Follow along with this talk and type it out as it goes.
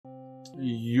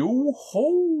Yo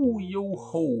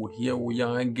ho, here we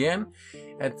are again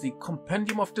at the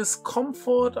Compendium of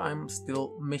Discomfort. I'm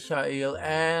still Michael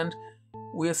and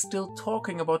we're still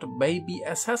talking about baby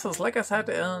assessors. Like I said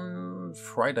on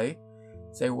Friday,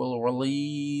 they will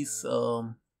release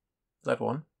that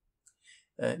one,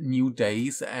 New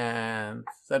Days, and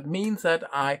that means that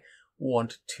I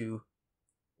want to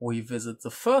revisit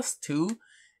the first two.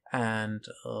 And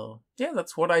yeah,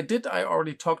 that's what I did. I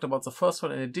already talked about the first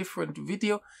one in a different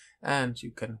video, and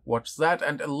you can watch that.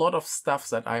 And a lot of stuff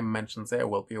that I mentioned there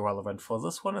will be relevant for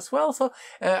this one as well. So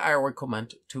I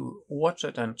recommend to watch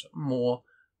it, and more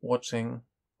watching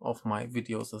of my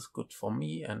videos is good for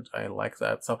me, and I like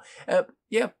that. So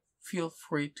yeah, feel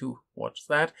free to watch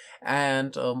that.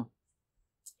 And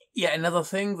yeah, another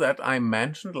thing that I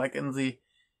mentioned, like in the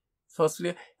first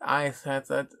video, I said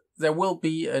that there will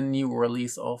be a new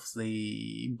release of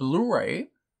the Blu-ray,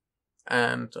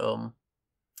 and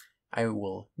I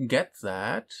will get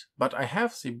that, but I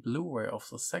have the Blu-ray of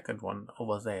the second one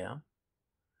over there,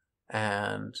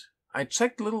 and I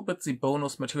checked a little bit the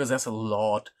bonus material. There's a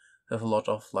lot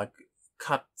of like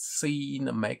cut scene,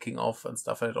 making of and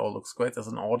stuff, and it all looks great. There's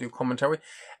an audio commentary,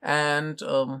 and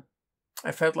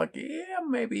I felt like, yeah,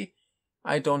 maybe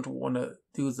I don't want to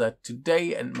do that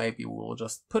today, and maybe we'll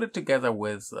just put it together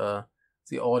with the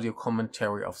audio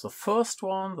commentary of the first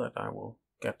one that I will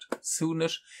get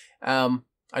soonish.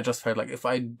 I just felt like if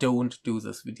I don't do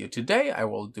this video today, I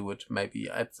will do it maybe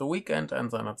at the weekend,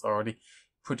 and then it's already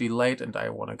pretty late and I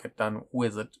want to get done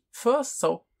with it first.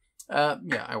 So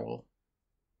yeah, I will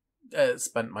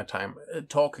spend my time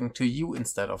talking to you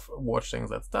instead of watching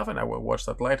that stuff, and I will watch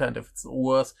that later, and if it's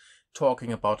worth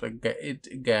talking about it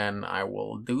again, I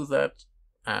will do that,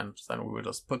 and then we will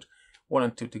just put 1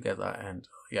 and 2 together. And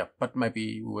yeah, but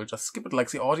maybe we will just skip it. Like,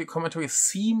 the audio commentary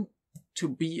seemed to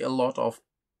be a lot of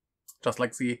just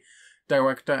like the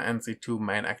director and the 2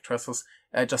 main actresses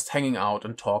just hanging out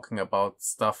and talking about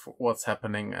stuff, what's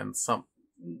happening, and some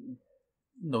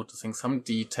noticing some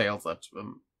details that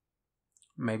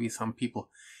maybe some people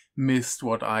missed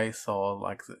what I saw,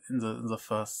 like in the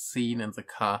first scene in the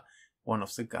car. One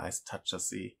of the guys touches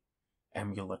the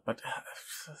amulet, but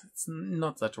it's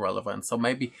not that relevant. So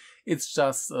maybe it's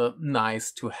just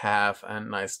nice to have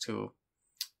and nice to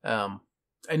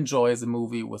enjoy the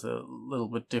movie with a little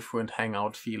bit different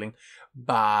hangout feeling.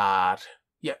 But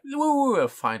yeah, we will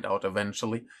find out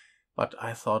eventually. But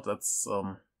I thought that's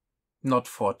not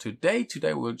for today.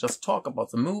 Today we'll just talk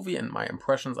about the movie and my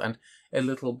impressions, and a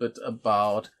little bit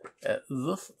about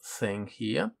this thing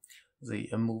here. The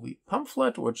movie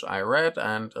pamphlet, which I read,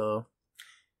 and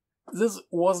this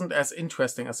wasn't as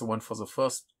interesting as the one for the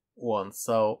first one,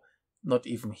 so not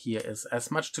even here is as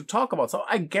much to talk about. So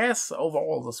I guess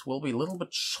overall this will be a little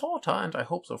bit shorter, and I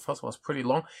hope the first one was pretty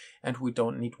long, and we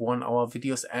don't need 1-hour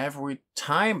videos every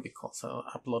time, because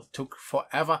upload took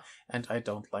forever, and I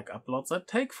don't like uploads that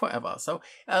take forever. So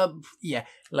yeah,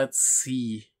 let's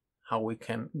see how we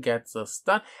can get this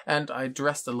done. And I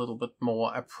dressed a little bit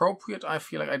more appropriate. I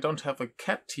feel like I don't have a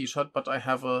cat t-shirt, but I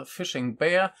have a fishing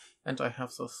bear, and I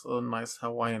have this nice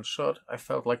Hawaiian shirt. I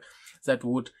felt like that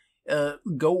would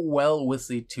go well with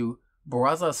the 2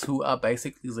 brothers who are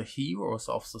basically the heroes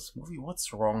of this movie.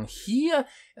 What's wrong here?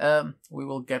 We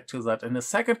will get to that in a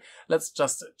second. Let's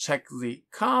just check the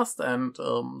cast and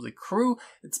the crew.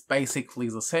 It's basically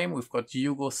the same. We've got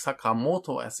Yugo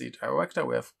Sakamoto as the director.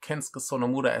 We have Kensuke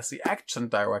Sonomura as the action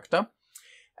director.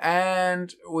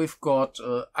 And we've got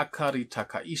Akari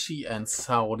Takaishi and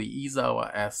Saori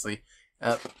Izawa as the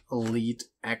lead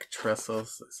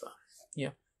actresses.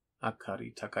 Yeah,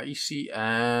 Akari Takaishi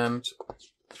and,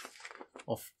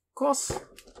 of course,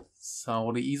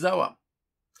 Saori Izawa.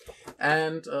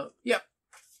 And yeah,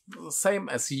 same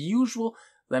as usual.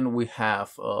 Then we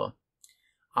have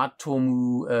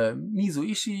Atomu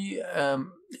Mizuishi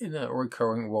in a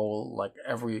recurring role, like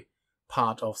every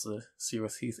part of the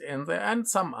series he's in there, and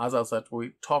some others that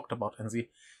we talked about in the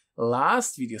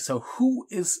last video. So who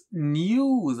is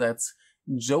new? That's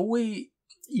Joey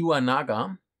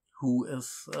Iwanaga, who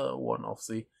is one of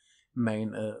the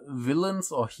main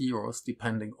villains or heroes,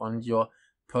 depending on your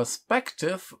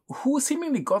perspective, who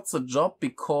seemingly got the job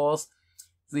because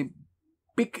the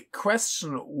big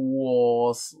question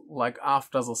was, like,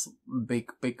 after this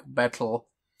big battle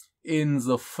in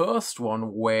the first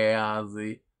one, where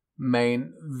the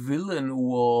main villain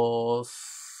was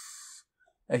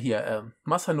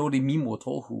Masanori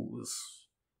Mimoto, who is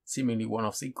seemingly one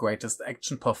of the greatest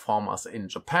action performers in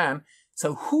Japan.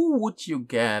 So who would you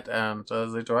get? And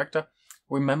the director,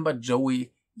 remember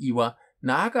Joey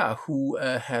Iwanaga, who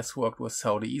has worked with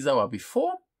Saori Izawa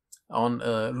before on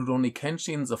Rurouni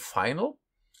Kenshin The Final,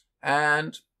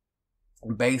 And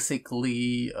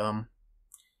basically,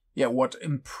 what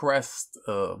impressed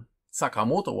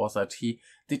Sakamoto was that he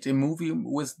did a movie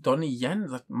with Donnie Yen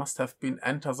that must have been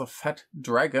Enter the Fat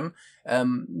Dragon,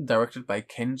 directed by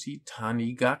Kenji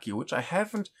Tanigaki, which I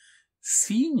haven't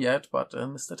seen yet, but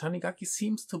Mr. Tanigaki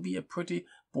seems to be a pretty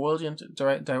brilliant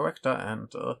director, and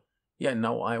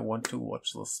now I want to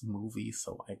watch this movie,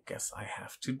 so I guess I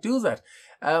have to do that.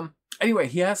 Anyway,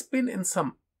 he has been in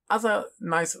some other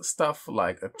nice stuff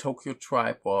like a Tokyo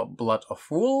Tribe or Blood of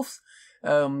Wolves,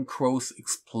 Crows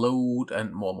Explode,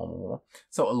 and more.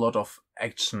 So a lot of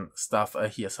action stuff.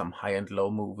 Here some high and low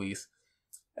movies.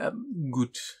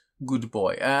 Good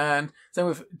boy. And then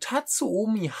with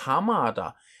Tatsuomi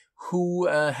Hamada, who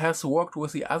has worked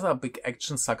with the other big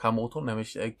action Sakamoto,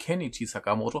 nämlich Kenichi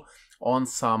Sakamoto, on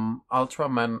some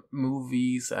Ultraman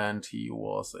movies, and he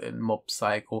was in Mob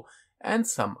Psycho and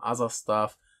some other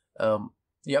stuff.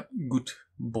 Good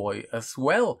boy as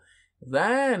well.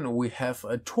 Then we have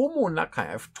Tomo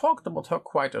Nakai. I've talked about her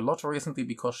quite a lot recently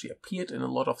because she appeared in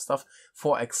a lot of stuff.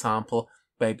 For example,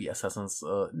 Baby Assassin's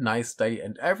Nice Day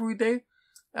and Every Day.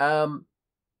 So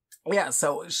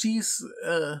she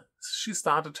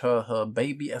started her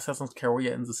Baby Assassin's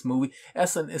career in this movie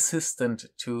as an assistant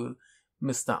to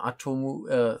Mr.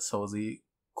 Atomu, so the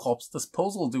corpse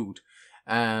disposal dude.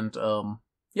 And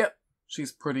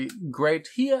she's pretty great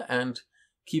here and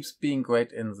keeps being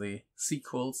great in the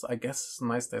sequels. I guess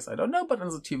Nice Days, I don't know, but in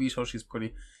the TV show she's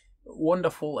pretty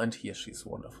wonderful, and here she's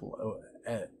wonderful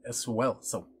as well.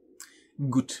 So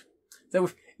good. Then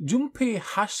with Junpei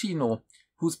Hashino,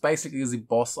 who's basically the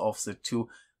boss of the two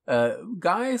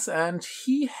guys, and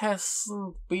he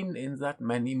hasn't been in that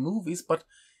many movies, but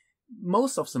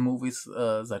most of the movies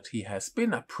that he has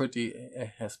been are pretty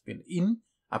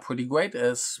great.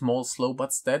 Small, Slow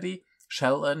but Steady,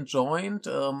 Shell and Joint,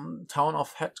 Town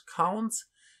of Head Counts,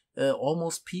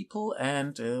 Almost People,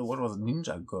 and what was it,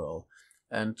 Ninja Girl.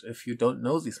 And if you don't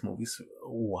know these movies,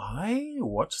 why?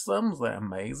 Watch them, they're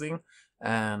amazing.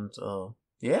 And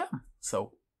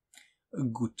so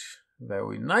good,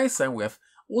 very nice. And we have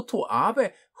Oto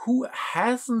Abe, who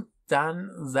hasn't done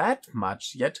that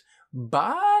much yet,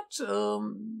 but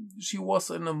she was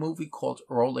in a movie called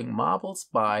Rolling Marbles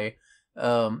by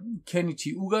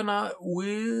Kenichi Ugana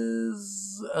with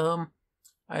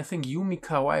I think Yumi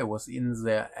Kawai was in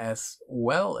there as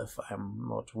well, if I'm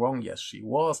not wrong. Yes, she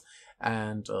was,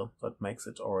 and that makes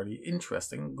it already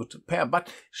interesting. Good pair.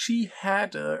 But she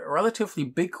had a relatively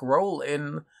big role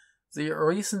in the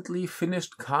recently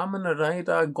finished Kamen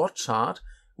Rider Gotchard,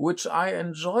 which I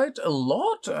enjoyed a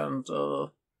lot, and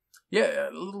a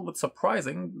little bit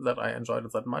surprising that I enjoyed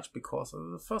it that much, because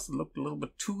at first it looked a little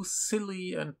bit too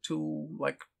silly and too,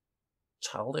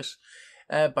 childish.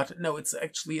 But no, it's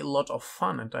actually a lot of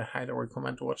fun, and I highly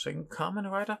recommend watching Kamen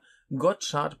Rider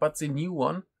Gotchard, but the new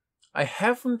one. I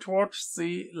haven't watched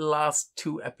the last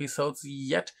 2 episodes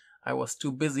yet. I was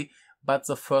too busy, but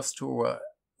the first 2 were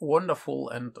wonderful,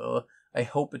 and I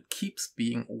hope it keeps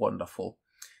being wonderful.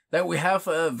 Then we have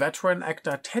veteran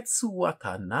actor Tetsu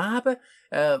Watanabe.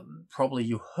 Probably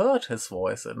you heard his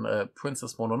voice in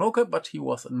Princess Mononoke, but he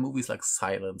was in movies like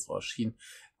Silence or Shin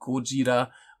Gojira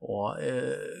or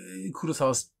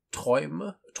Kurosawa's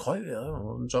Träume,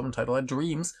 German title,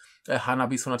 Dreams,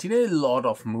 Hanabi Sonatine, a lot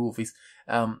of movies.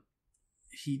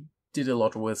 He did a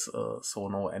lot with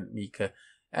Sono and Mike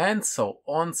and so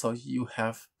on, so you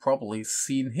have probably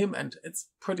seen him, and it's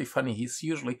pretty funny. He's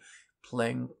usually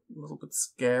playing a little bit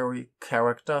scary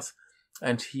characters,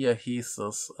 and here he's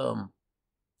this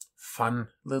fun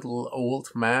little old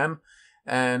man,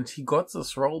 and he got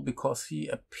this role because he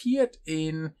appeared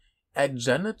in A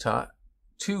Janitor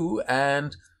 2,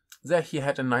 and there he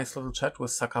had a nice little chat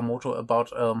with Sakamoto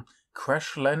about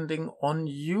Crash Landing on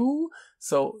You.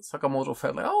 So Sakamoto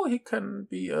felt like, he can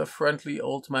be a friendly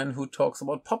old man who talks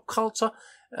about pop culture,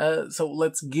 so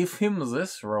let's give him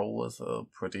this role. It's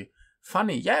pretty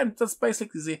funny. Yeah, and that's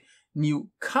basically the new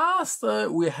cast.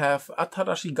 We have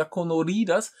Atarashi Gakko no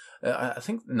Readers. I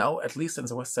think now, at least in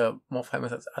the West, they're more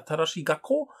famous as Atarashi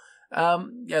Gakko.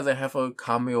 They have a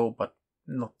cameo, but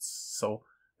not so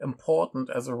important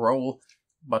as a role,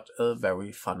 but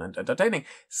very fun and entertaining.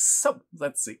 So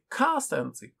that's the cast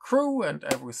and the crew and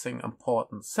everything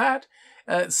important said.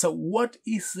 So what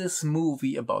is this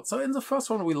movie about? So in the first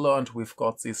one we learned we've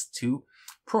got these 2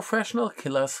 professional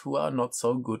killers who are not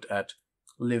so good at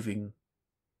living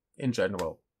in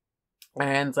general.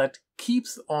 And that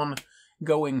keeps on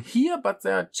going here, but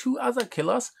there are 2 other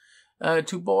killers,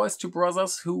 2 boys, 2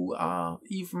 brothers who are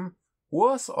even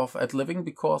worse off at living,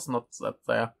 because not that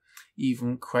they're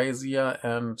even crazier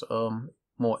and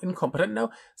more incompetent.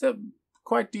 No, they're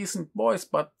quite decent boys,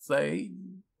 but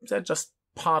they're just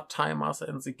part-timers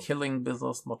in the killing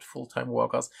business, not full-time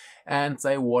workers, and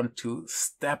they want to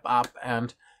step up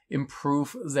and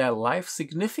improve their life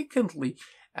significantly.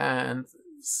 And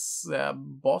their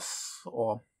boss,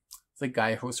 or the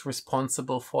guy who's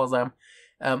responsible for them,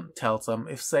 tells them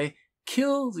if they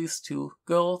kill these two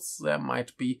girls, there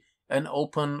might be an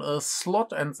open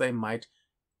slot and they might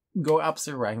go up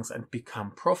the ranks and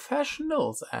become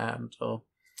professionals. And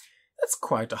that's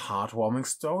quite a heartwarming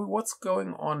story. What's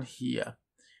going on here?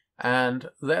 And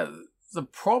the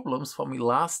problems for me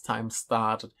last time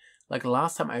started. Like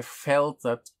last time I felt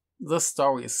that the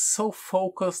story is so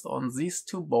focused on these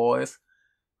two boys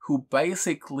who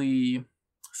basically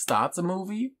start the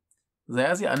movie.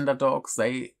 They're the underdogs.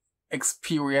 They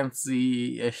experience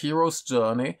the hero's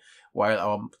journey, while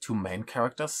our two main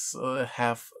characters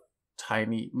have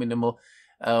tiny, minimal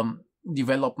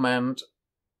development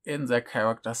in their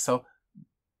characters. So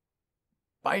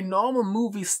by normal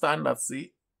movie standards,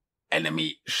 the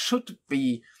enemy should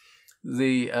be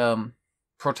the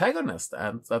protagonist,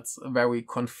 and that's very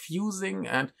confusing.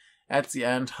 And at the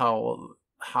end,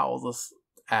 how this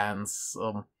ends,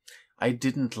 I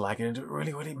didn't like it. It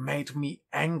really made me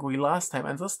angry last time,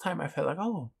 and this time I felt like,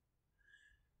 oh,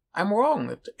 I'm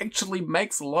wrong. It actually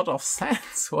makes a lot of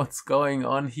sense what's going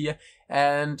on here,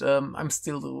 and I'm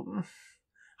still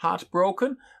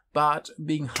heartbroken, but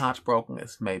being heartbroken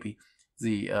is maybe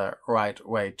the right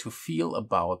way to feel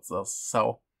about this.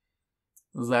 So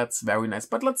that's very nice.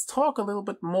 But let's talk a little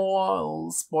bit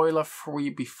more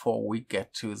spoiler-free before we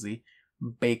get to the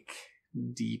big,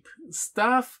 deep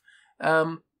stuff.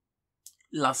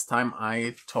 Last time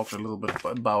I talked a little bit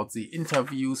about the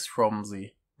interviews from the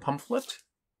pamphlet.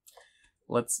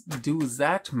 Let's do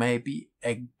that maybe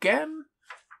again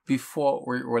before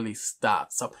we really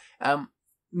start. So,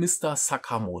 Mr.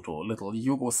 Sakamoto, little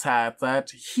Yugo, said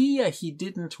that here he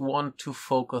didn't want to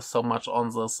focus so much on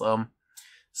this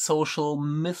social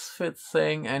misfit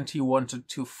thing, and he wanted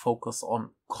to focus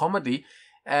on comedy.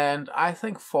 And I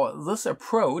think for this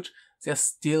approach, there's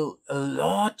still a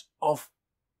lot of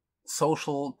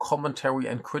social commentary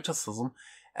and criticism,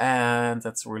 and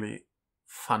that's really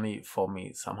funny for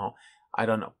me somehow. I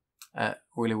don't know.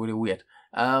 Really weird.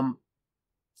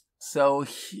 So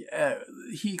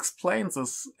he explains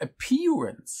this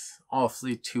appearance of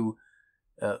the two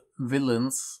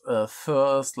villains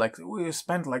first. Like, we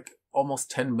spent like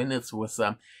almost 10 minutes with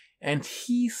them, and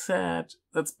he said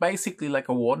that's basically like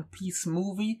a One Piece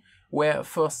movie where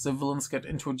first the villains get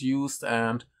introduced,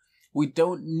 and we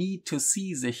don't need to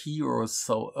see the heroes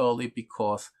so early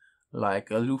because, like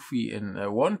Luffy in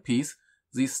One Piece,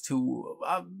 these two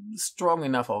are strong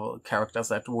enough of characters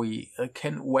that we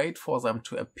can wait for them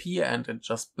to appear, and it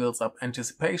just builds up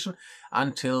anticipation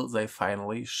until they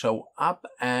finally show up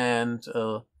and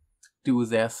do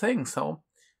their thing. So,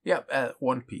 yeah,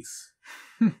 One Piece.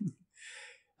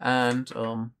 And,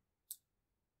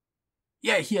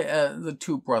 yeah, here, the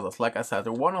two brothers, like I said,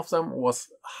 one of them was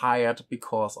hired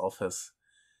because of his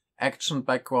action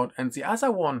background, and the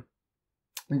other one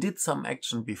did some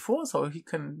action before, so he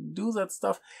can do that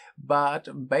stuff.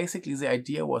 But basically the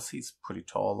idea was he's pretty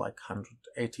tall, like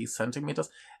 180 centimeters,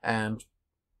 and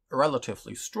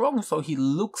relatively strong, so he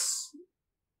looks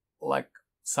like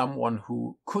someone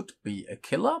who could be a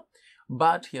killer,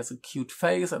 but he has a cute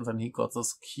face, and then he got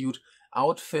this cute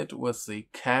outfit with the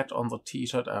cat on the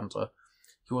t-shirt, and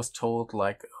he was told,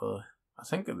 like, I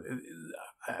think,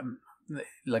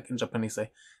 like in Japanese,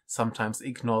 they sometimes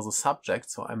ignore the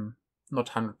subject, so I'm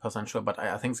not 100% sure, but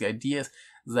I think the idea is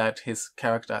that his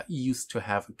character used to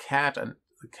have a cat, and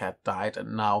the cat died,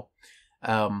 and now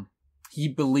he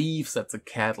believes that the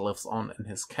cat lives on in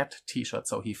his cat t-shirt,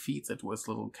 so he feeds it with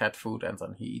little cat food, and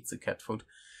then he eats the cat food.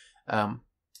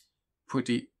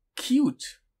 Pretty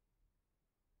cute.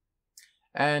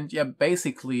 And yeah,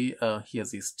 basically, here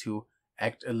these two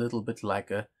act a little bit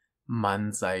like a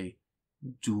manzai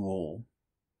duo.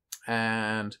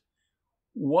 And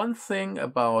one thing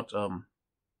about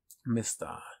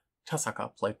Mr.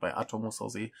 Tasaka, played by Atomo, so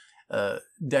the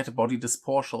dead body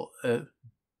disposal,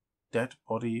 dead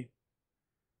body,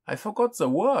 I forgot the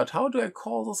word. How do I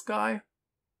call this guy?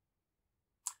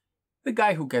 The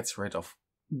guy who gets rid of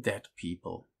dead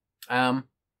people.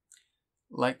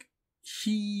 Like,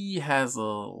 he has a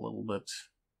little bit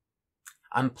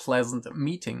unpleasant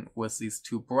meeting with these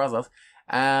two brothers,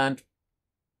 and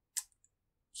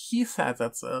he said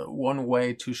that's one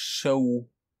way to show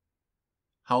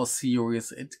how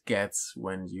serious it gets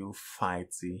when you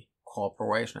fight the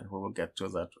corporation, and we will get to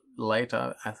that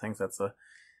later. I think that's a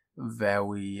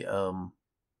very,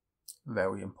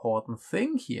 very important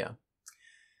thing here.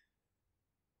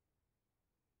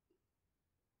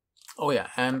 Oh yeah,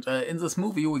 and in this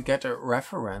movie we get a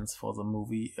reference for the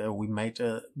movie. We made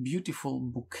a beautiful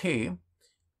bouquet,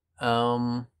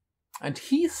 and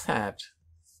he said,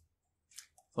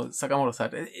 so Sakamoto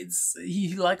said,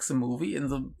 he likes the movie.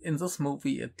 In this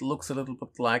movie, it looks a little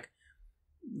bit like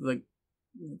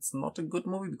it's not a good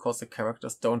movie because the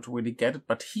characters don't really get it.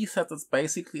 But he said it's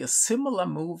basically a similar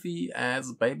movie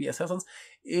as Baby Assassins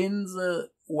in the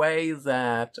way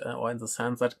that, or in the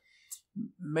sense that,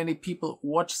 many people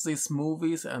watch these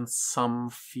movies and some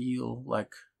feel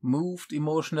like moved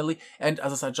emotionally, and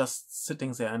others are just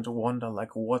sitting there and wonder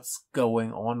like what's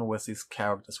going on with these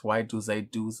characters. Why do they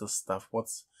do this stuff?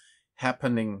 What's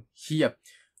happening here?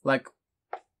 Like,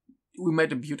 we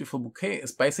made a beautiful bouquet.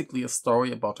 It's basically a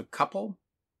story about a couple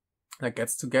that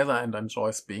gets together and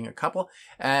enjoys being a couple,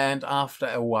 and after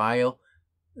a while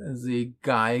the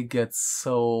guy gets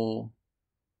so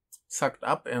sucked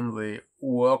up in the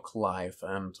work life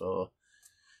and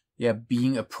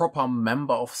being a proper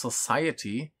member of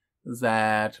society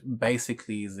that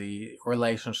basically the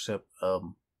relationship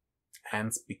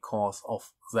ends because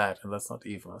of that. And that's not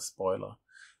even a spoiler,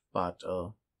 but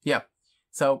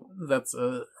so that's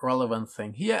a relevant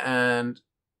thing here. And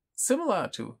similar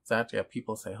to that,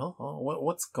 people say,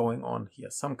 what's going on here?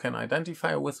 Some can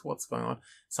identify with what's going on.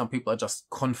 Some people are just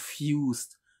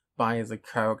confused by the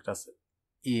characters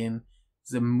in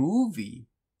the movie.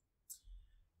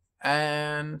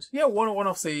 And one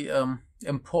of the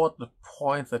important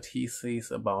points that he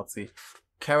sees about the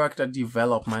character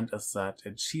development is that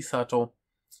Chisato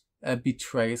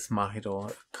betrays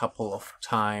Mahito a couple of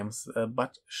times,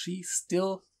 but she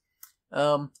still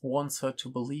wants her to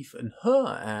believe in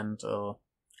her and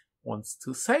wants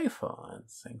to save her and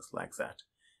things like that.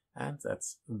 And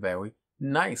that's very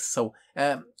nice. So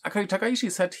Akari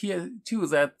Takaishi said here too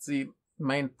that the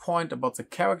main point about the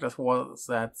characters was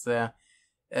that their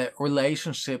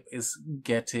relationship is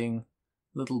getting a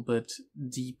little bit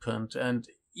deepened, and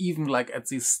even like at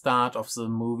the start of the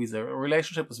movie the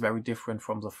relationship is very different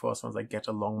from the first one. They get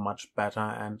along much better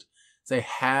and they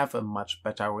have a much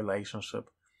better relationship,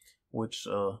 which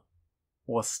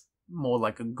was more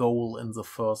like a goal in the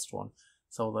first one.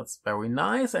 So that's very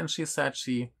nice. And she said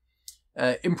she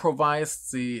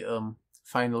improvised the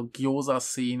final gyoza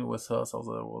scene with her, so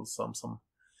there was some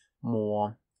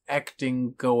more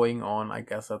acting going on. I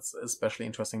guess that's especially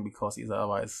interesting because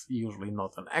Izawa is usually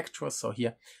not an actress, so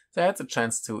here they had the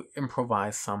chance to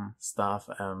improvise some stuff,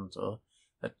 and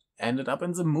that ended up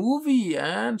in the movie.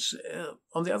 And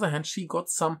on the other hand, she got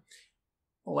some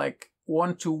like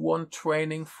one-to-one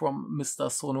training from Mr.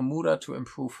 Sonomura to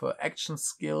improve her action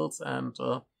skills. And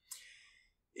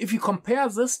if you compare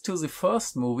this to the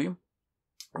first movie,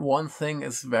 one thing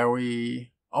is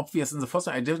very obvious. In the first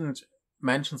one, I didn't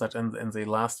mention that in the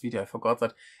last video. I forgot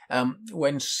that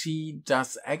when she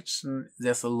does action,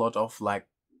 there's a lot of like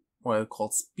what I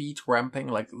call speed ramping.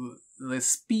 Like they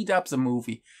speed up the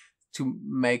movie to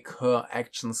make her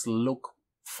actions look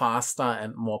faster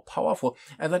and more powerful,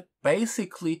 and that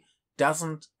basically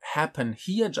doesn't happen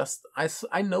here. Just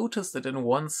I noticed it in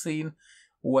one scene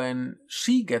when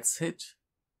she gets hit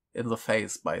in the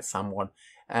face by someone,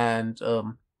 and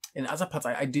in other parts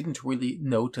I didn't really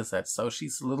notice that. So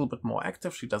she's a little bit more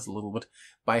active. She does a little bit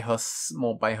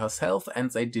more by herself,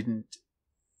 and they didn't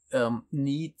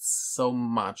need so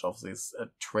much of these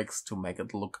tricks to make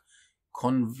it look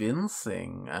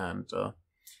convincing, and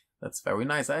that's very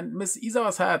nice. And Miss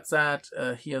Izawa said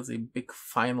that here the big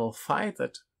final fight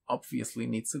that obviously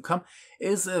needs to come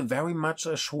is very much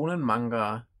a shonen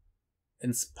manga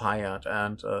inspired,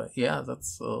 and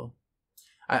that's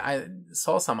I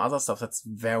saw some other stuff that's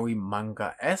very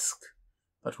manga-esque,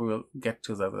 but we'll get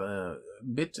to that a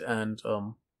bit. And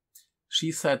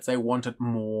she said they wanted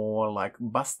more like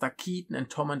Buster Keaton and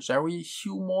Tom and Jerry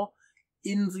humor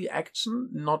in the action,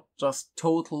 not just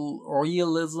total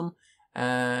realism.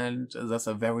 And there's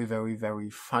a very, very, very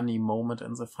funny moment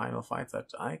in the final fight that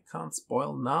I can't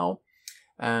spoil now.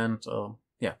 And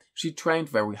she trained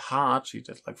very hard. She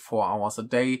did like 4 hours a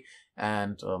day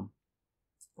and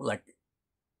like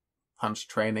punch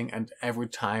training, and every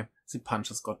time the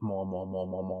punches got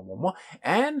more.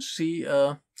 And she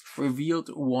revealed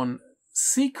one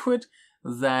secret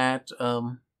that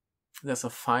there's a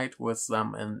fight with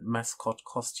them in mascot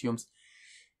costumes.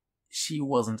 She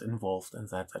wasn't involved in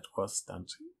that. That was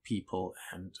stunt people,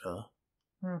 and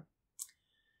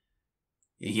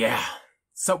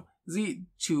So the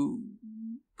two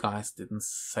guys didn't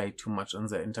say too much in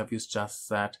their interviews, just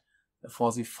that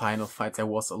for the final fight there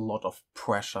was a lot of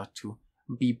pressure to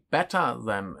be better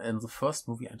than in the first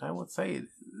movie, and I would say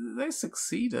they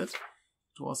succeeded.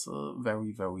 It was a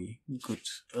very, very good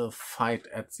fight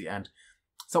at the end.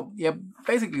 So yeah,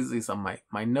 basically these are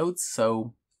my notes.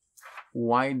 So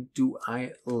why do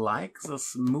I like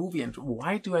this movie, and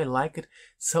why do I like it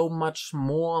so much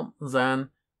more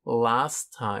than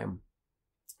last time?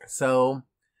 So,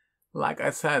 like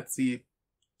I said, the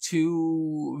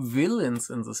two villains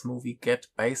in this movie get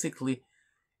basically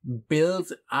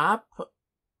built up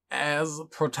as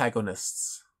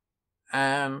protagonists.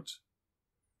 And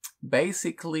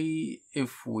basically,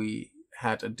 if we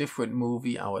had a different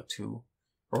movie, our two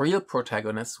real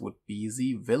protagonists would be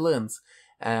the villains.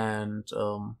 And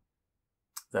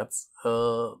that's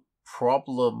a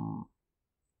problem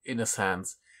in a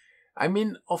sense. I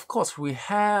mean, of course, we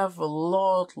have a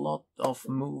lot of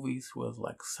movies with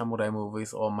like samurai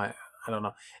movies or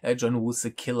John Woo's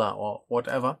The Killer or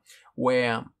whatever,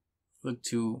 where the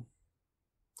two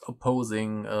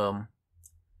opposing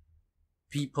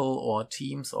people or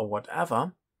teams or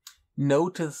whatever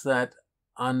notice that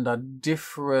under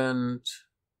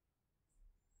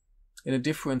in a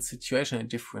different situation, a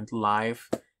different life,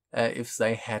 if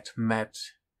they had met,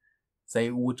 they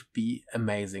would be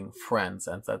amazing friends.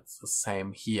 And that's the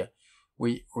same here.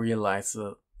 We realize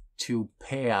the two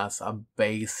pairs are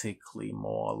basically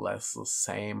more or less the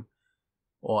same,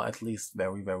 or at least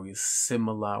very, very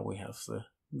similar. We have the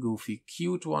goofy,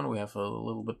 cute one. We have a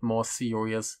little bit more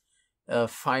serious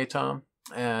fighter.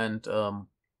 And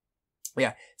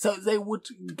yeah, so they would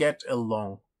get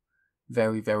along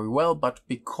very, very well, but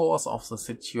because of the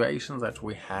situation that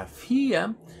we have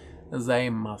here, they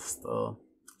must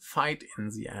fight in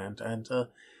the end. And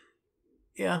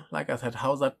yeah, like I said,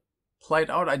 how that played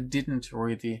out, I didn't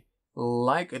really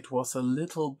like. It was a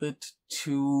little bit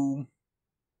too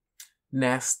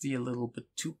nasty, a little bit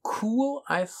too cool,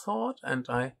 I thought, and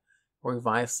I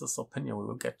revised this opinion. We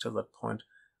will get to that point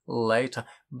later.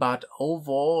 But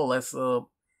overall, as a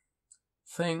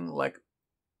thing, like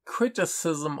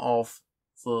criticism of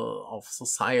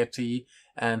society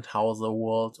and how the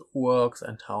world works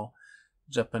and how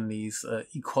Japanese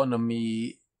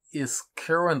economy is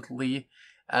currently,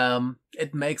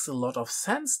 it makes a lot of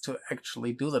sense to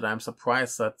actually do that. I'm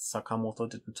surprised that Sakamoto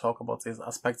didn't talk about these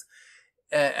aspects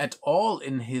at all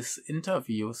in his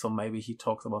interview, so maybe he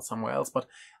talks about somewhere else, but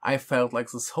I felt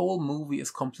like this whole movie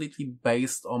is completely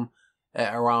based on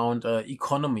around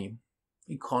economic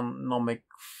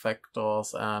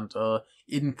factors and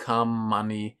income,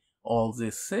 money, all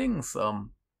these things.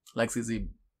 Like the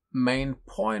main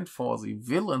point for the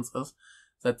villains is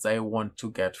that they want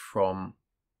to get from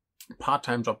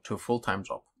part-time job to a full-time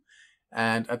job.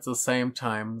 And at the same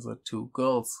time, the two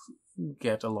girls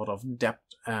get a lot of debt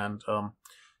and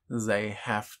they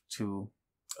have to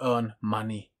earn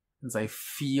money. They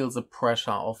feel the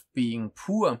pressure of being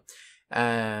poor.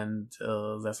 And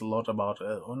there's a lot about,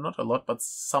 or not a lot, but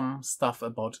some stuff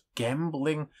about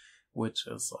gambling, which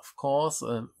is, of course,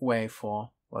 a way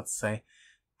for, let's say,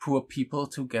 poor people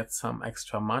to get some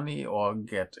extra money or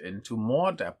get into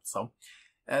more debt. So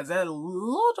there are a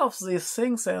lot of these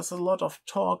things. There's a lot of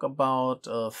talk about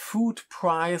food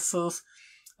prices.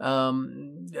 Chisato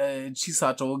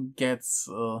gets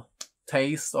a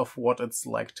taste of what it's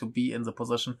like to be in the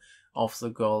position of the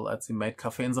girl at the maid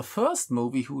cafe in the first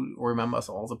movie, who remembers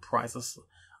all the prices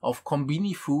of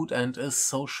konbini food and is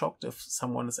so shocked if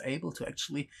someone is able to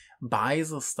actually buy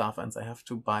the stuff, and they have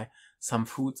to buy some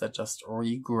food that just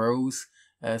regrows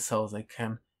so they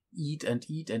can eat and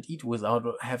eat and eat without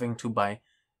having to buy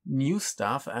new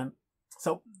stuff. And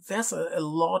so there's a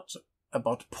lot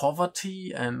about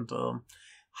poverty and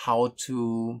how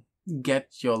to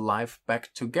get your life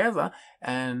back together.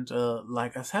 And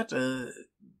like I said, a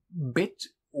bit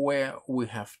where we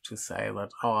have to say that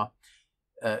our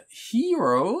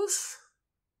heroes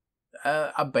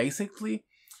are basically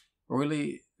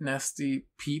really nasty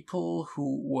people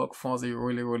who work for the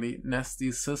really, really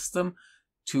nasty system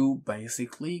to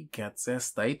basically get their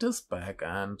status back.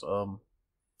 And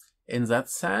in that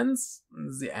sense,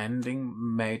 the ending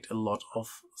made a lot of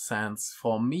sense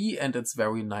for me, and it's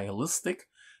very nihilistic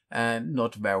and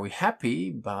not very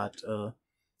happy, but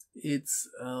it's,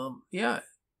 yeah,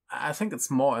 I think it's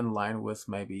more in line with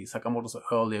maybe Sakamoto's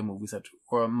earlier movies that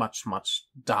were much, much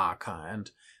darker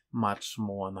and much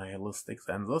more nihilistic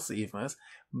than this even is.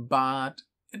 But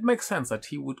it makes sense that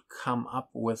he would come up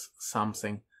with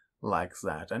something like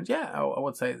that. And yeah, I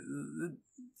would say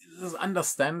this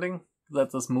understanding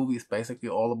that this movie is basically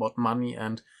all about money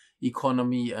and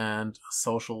economy and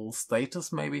social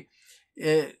status, maybe,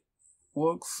 it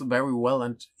works very well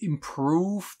and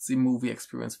improved the movie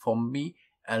experience for me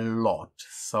a lot.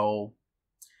 So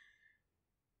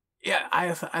yeah,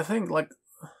 I think like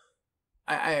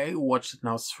I watched it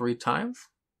now 3 times,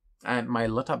 and my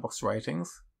Letterboxd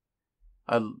ratings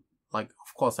are like,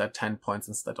 of course, I had 10 points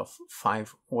instead of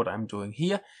 5, what I'm doing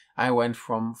here. I went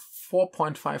from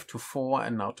 4.5 to 4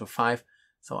 and now to 5.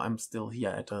 So I'm still here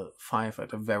at a 5,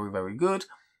 at a very, very good.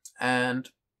 And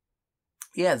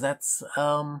yeah, that's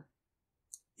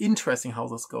interesting how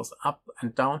this goes up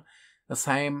and down. The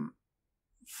same,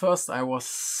 first I was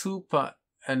super,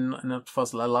 and not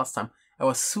first, last time, I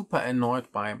was super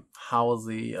annoyed by how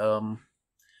the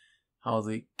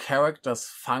characters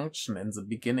function in the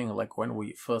beginning, like when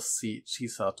we first see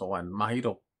Chisato and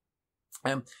Mahito.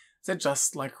 They're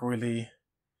just like really,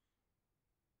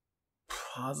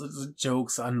 the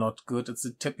jokes are not good. It's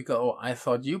a typical, oh, I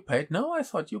thought you paid. No, I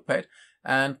thought you paid.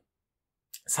 And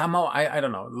somehow, I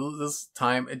don't know, this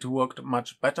time it worked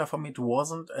much better for me. It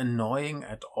wasn't annoying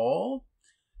at all.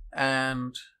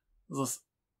 And this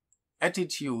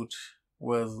attitude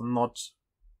with not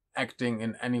acting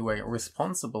in any way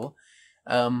responsible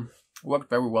worked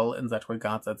very well in that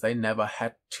regard, that they never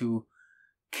had to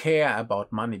care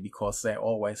about money because they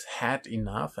always had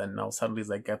enough, and now suddenly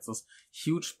they get this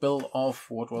huge bill of,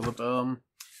 what was it,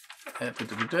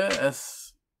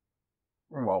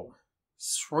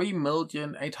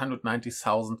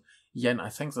 3,890,000 yen. I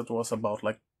think that was about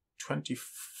like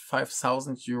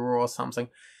 25,000 euro or something.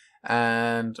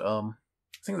 And I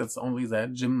think that's only their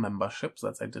gym membership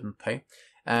that they didn't pay.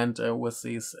 And with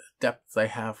these debts they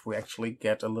have, we actually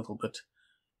get a little bit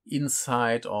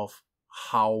insight of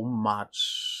how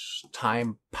much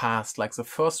time passed. Like the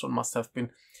first one must have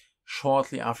been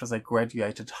shortly after they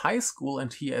graduated high school,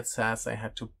 and here it says they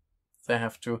have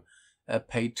to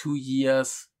pay 2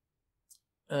 years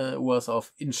worth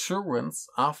of insurance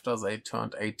after they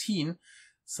turned 18.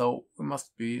 So it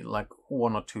must be like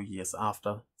 1 or 2 years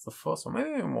after the first one,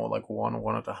 maybe more like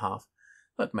 1.5.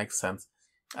 That makes sense.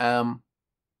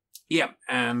 Yeah,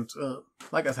 and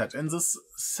like I said, in this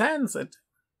sense, it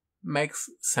makes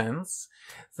sense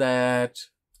that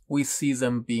we see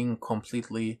them being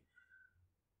completely,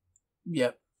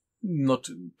 not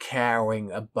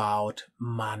caring about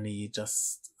money,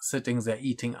 just sitting there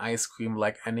eating ice cream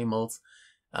like animals,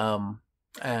 and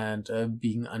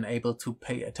being unable to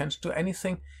pay attention to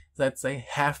anything that they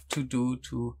have to do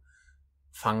to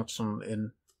function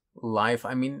in life.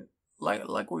 I mean,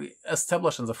 like we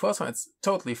established in the first one, it's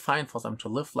totally fine for them to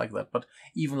live like that, but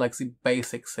even like the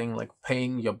basic thing, like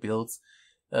paying your bills,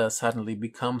 suddenly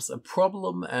becomes a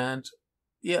problem, and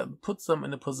puts them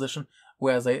in a position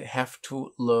where they have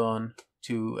to learn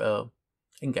to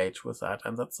engage with that.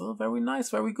 And that's very nice,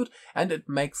 very good, and it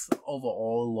makes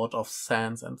overall a lot of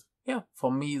sense. And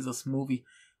for me, this movie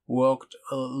worked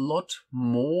a lot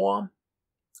more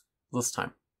this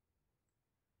time.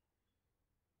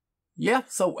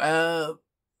 So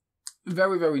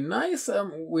very, very nice.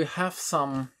 We have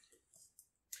some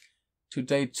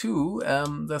today too.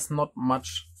 There's not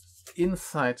much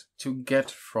insight to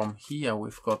get from here.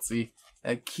 We've got the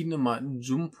Kinema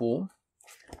Jumpo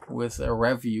with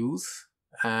reviews,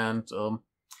 and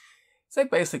they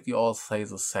basically all say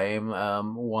the same.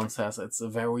 One says it's a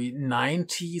very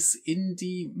 90s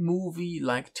indie movie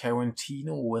like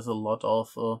Tarantino, with a lot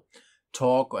of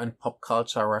talk and pop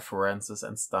culture references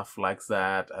and stuff like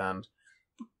that. And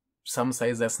some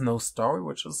say there's no story,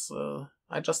 which is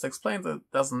I just explained that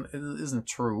it isn't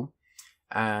true.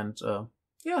 And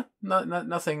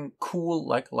nothing cool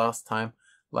like last time,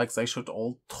 like they should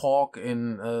all talk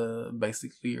in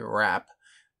basically rap.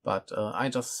 But I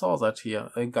just saw that here.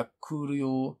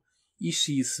 Gakurio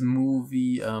Ishii's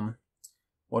movie,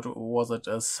 what was it,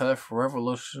 a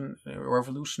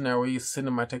revolutionary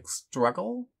cinematic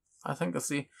struggle, I think is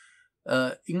the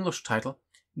English title,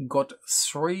 got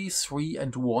 3, 3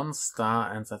 and 1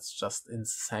 star, and that's just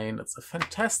insane. It's a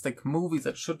fantastic movie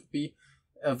that should be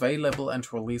available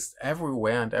and released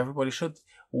everywhere, and everybody should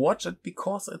watch it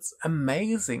because it's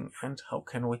amazing. And how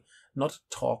can we not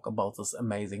talk about this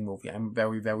amazing movie? I'm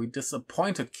very, very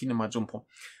disappointed, Kinema Jumpo.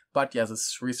 But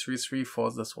this 333 for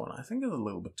this one, I think is a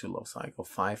little bit too low, so I go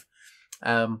 5.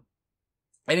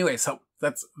 Anyway, so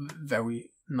that's very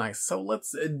nice. So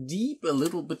let's dive a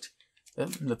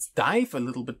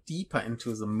little bit deeper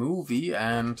into the movie,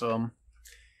 and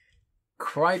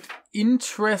quite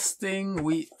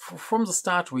interesting. From the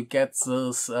start we get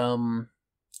this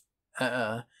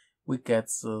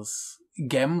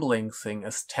gambling thing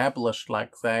established.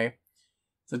 Like the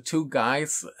two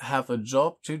guys have a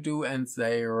job to do, and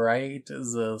they raid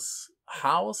this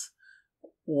house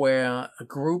where a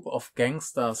group of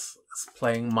gangsters is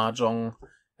playing mahjong,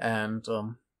 and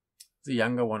the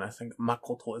younger one, I think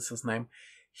Makoto is his name,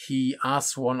 he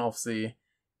asks one of the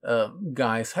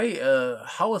guys, hey,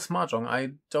 how is mahjong?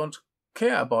 I don't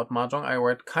care about mahjong. I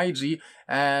read Kaiji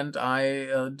and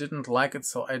I didn't like it,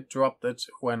 so I dropped it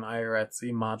when I read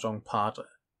the mahjong part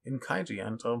in Kaiji.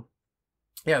 And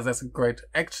yeah, there's a great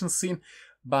action scene,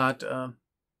 but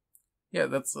yeah,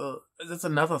 that's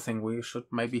another thing we should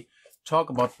maybe talk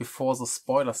about before the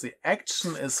spoilers. The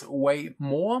action is way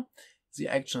more. The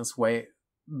action is way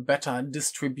better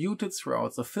distributed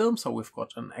throughout the film. So we've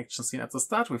got an action scene at the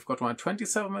start. We've got one at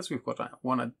 27 minutes. We've got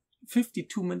one at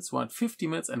 52 minutes, one at 50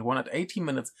 minutes, and one at 80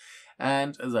 minutes.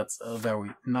 And that's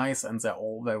very nice, and they're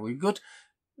all very good.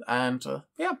 And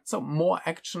yeah, so more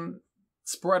action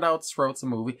spread out throughout the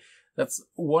movie. That's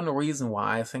one reason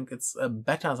why I think it's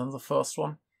better than the first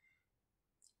one.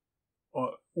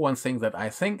 Or one thing that I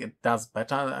think it does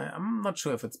better. I'm not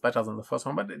sure if it's better than the first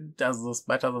one, but it does this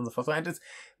better than the first one. And it's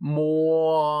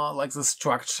more like the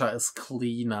structure is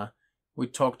cleaner. We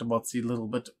talked about the little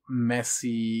bit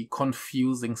messy,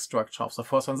 confusing structure of the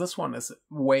first one. This one is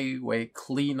way, way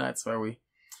cleaner. It's very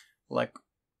like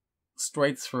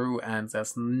straight through, and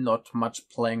there's not much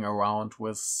playing around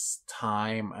with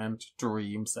time and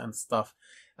dreams and stuff.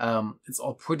 It's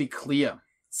all pretty clear.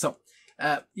 So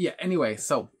yeah, anyway,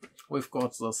 so we've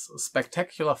got this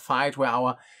spectacular fight where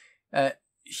our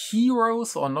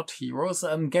heroes, or not heroes,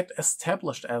 get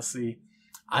established as the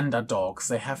underdogs.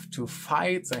 They have to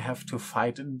fight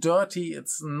dirty.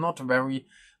 It's not very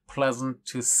pleasant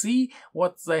to see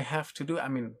what they have to do. I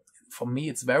mean, for me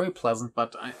it's very pleasant,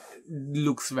 but it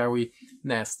looks very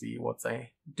nasty what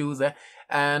they do there.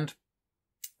 And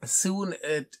soon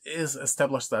it is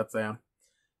established that their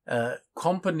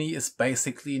company is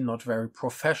basically not very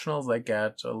professional. They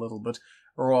get a little bit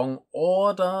wrong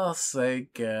orders, they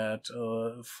get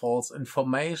false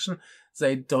information,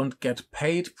 they don't get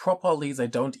paid properly, they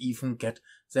don't even get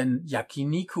then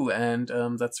yakiniku,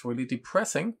 and that's really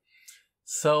depressing.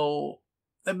 So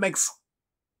it makes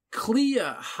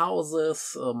clear how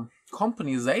this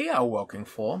company they are working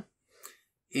for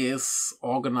is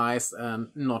organized and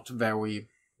not very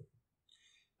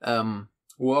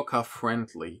worker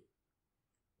friendly,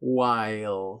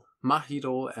 while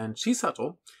Mahito and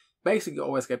Chisato basically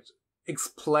always get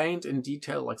explained in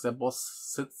detail. Like their boss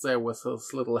sits there with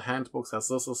his little handbook, says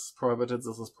this is prohibited,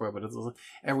 this is prohibited,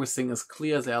 everything is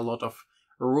clear. There are a lot of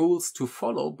rules to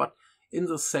follow, but in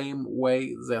the same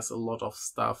way there's a lot of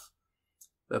stuff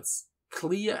that's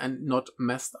clear and not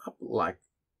messed up like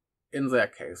in their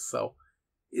case. So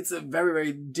it's a very,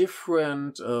 very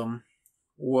different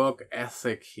work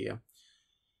ethic here.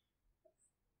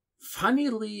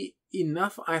 Funnily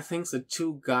enough, I think the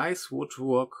two guys would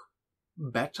work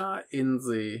better in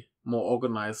the more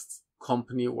organized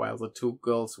company, while the two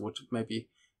girls would maybe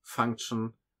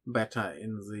function better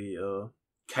in the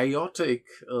chaotic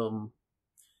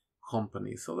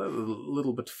company. So that's a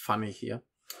little bit funny here.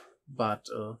 But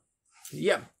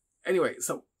yeah, anyway,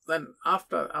 so then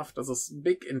after this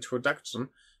big introduction,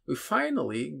 we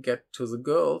finally get to the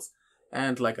girls,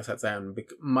 and like I said, they're in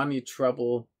big money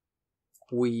trouble.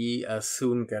 We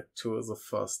soon get to the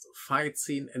first fight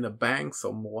scene in a bank,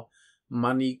 so more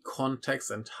money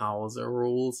context and how the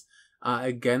rules are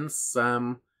against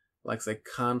them. Like they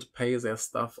can't pay their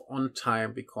stuff on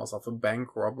time because of a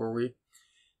bank robbery.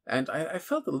 And I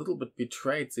felt a little bit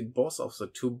betrayed. The boss of the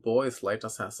two boys later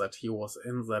says that he was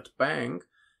in that bank,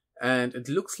 and it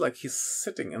looks like he's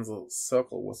sitting in the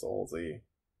circle with all the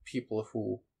people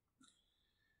who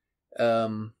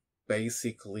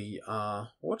basically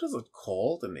are, what is it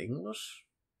called in English?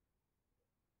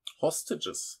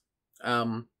 Hostages.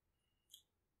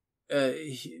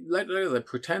 Later they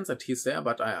pretend that he's there,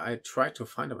 but I tried to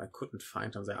find him. I couldn't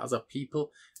find him. There are other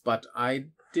people, but I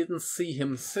didn't see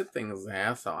him sitting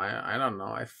there, so I don't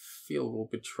know. I feel a little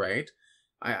betrayed.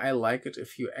 I like it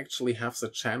if you actually have the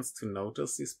chance to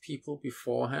notice these people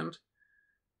beforehand.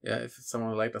 Yeah, if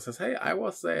someone later says, hey, I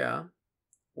was there.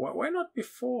 Why not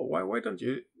before? Why don't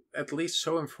you at least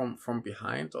show him from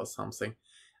behind or something?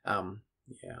 Yeah,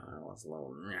 I was a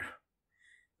little...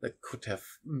 That could have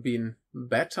been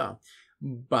better.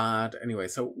 But anyway,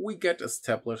 so we get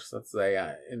established that they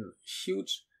are in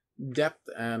huge debt,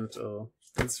 and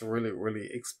it's really, really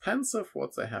expensive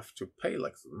what they have to pay.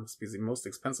 Like, it must be the most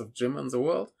expensive gym in the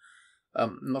world.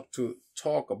 Not to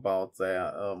talk about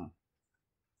their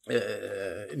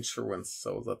insurance.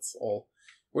 So that's all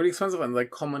really expensive, and they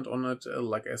comment on it,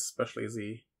 like especially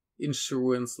the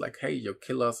insurance, like, hey, you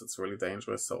kill us, it's really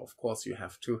dangerous. So of course you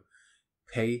have to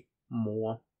pay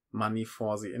more money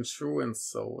for the insurance,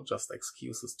 so just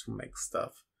excuses to make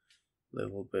stuff a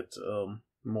little bit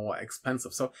more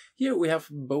expensive. So here we have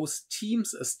both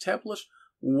teams established.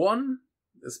 One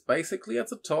is basically at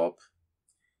the top,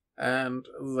 and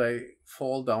they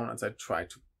fall down and they try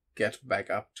to get back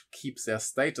up to keep their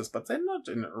status, but they're not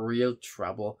in real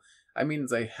trouble. I mean,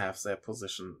 they have their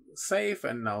position safe,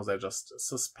 and now they're just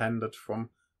suspended from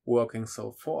working.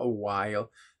 So for a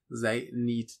while, they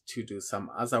need to do some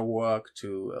other work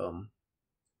to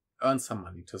earn some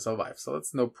money to survive. So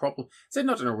it's no problem. They're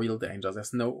not in a real danger.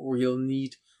 There's no real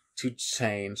need to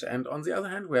change. And on the other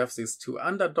hand, we have these two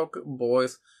underdog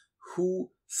boys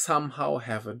who somehow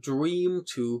have a dream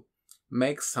to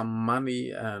make some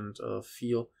money and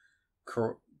feel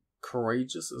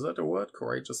courageous. Is that a word?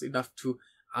 Courageous enough to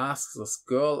ask this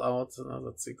girl out.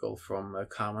 That's the girl from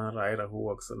Kamen Rider who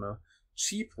works in a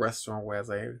cheap restaurant where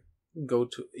they go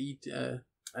to eat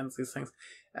and these things.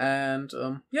 And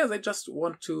yeah, they just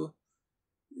want to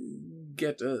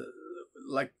get a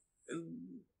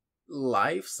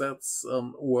life that's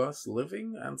worth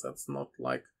living, and that's not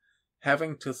like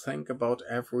having to think about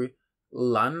every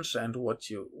lunch and what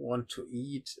you want to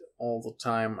eat all the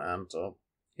time. And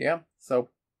yeah, so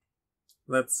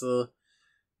that's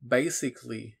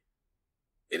basically,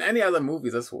 in any other movie,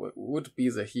 this would be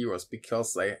the heroes,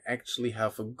 because they actually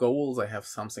have a goal, they have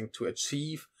something to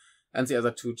achieve, and the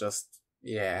other two just,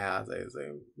 yeah, they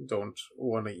don't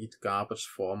want to eat garbage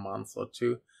for a month or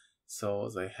two, so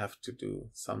they have to do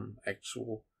some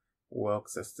actual work.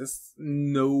 There's this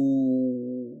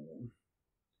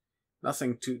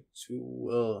nothing to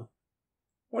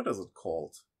what is it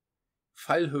called?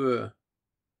 Fallhöhe.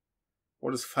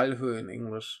 What is Fallhöhe in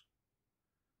English?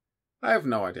 I have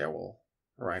no idea. We'll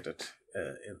write it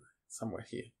in somewhere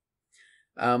here.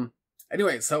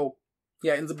 Anyway, so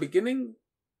yeah, in the beginning,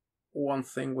 one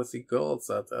thing with the girls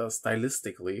that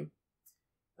stylistically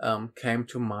came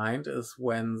to mind is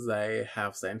when they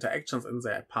have the interactions in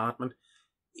their apartment.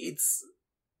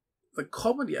 The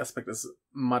comedy aspect is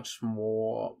much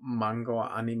more manga or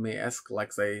anime-esque.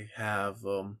 Like, they have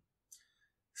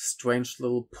strange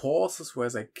little pauses where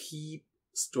they keep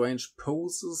strange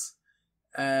poses,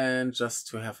 and just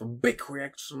to have a big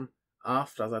reaction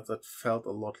after that, that felt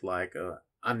a lot like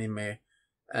anime.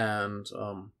 And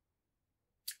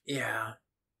yeah,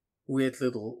 weird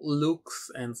little looks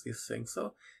and these things.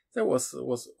 So there was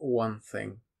one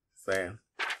thing there.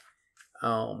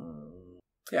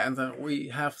 Yeah, and then we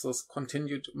have this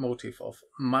continued motif of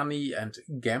money and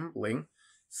gambling.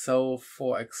 So,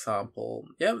 for example,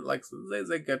 yeah, like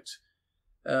they get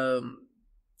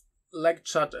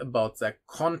lectured about their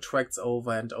contracts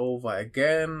over and over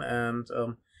again, and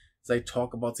they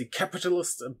talk about the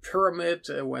capitalist pyramid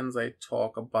when they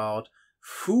talk about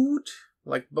food.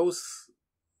 Like both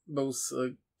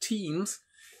teams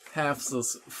have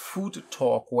this food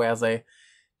talk where they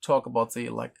talk about the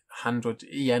 100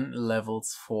 yen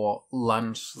levels for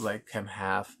lunch they can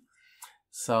have.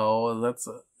 So that's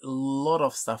a lot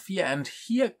of stuff here. And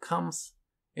here comes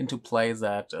into play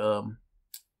that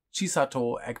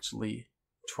Chisato actually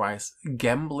tries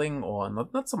gambling, or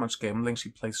not so much gambling. She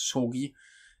plays shogi,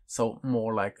 so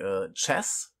more like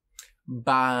chess.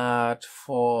 But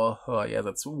for her, yeah,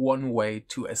 that's one way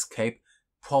to escape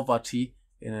poverty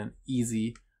in an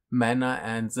easy manner.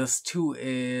 And this too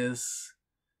is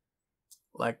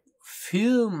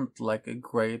filmed like a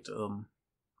great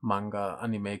manga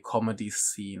anime comedy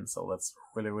scene. So that's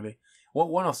really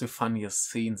one of the funniest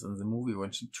scenes in the movie,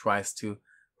 when she tries to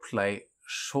play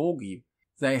shogi.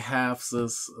 They have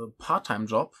this part-time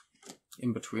job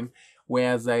in between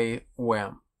where they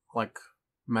wear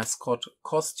mascot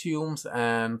costumes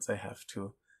and they have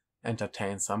to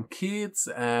entertain some kids,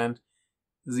 and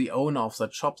the owner of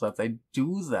that shop that they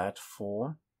do that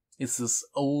for is this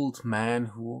old man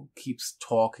who keeps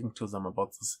talking to them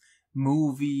about this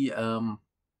movie,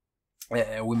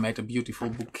 We Made a Beautiful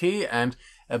Bouquet, and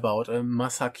about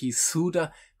Masaki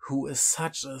Suda, who is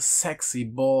such a sexy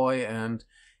boy, and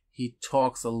he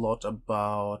talks a lot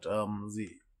about the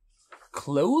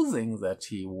clothing that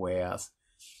he wears.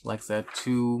 Like, there are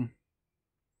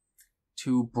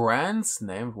two brands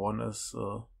named. One is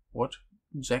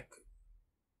Jack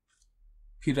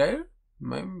Pirel?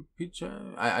 Maybe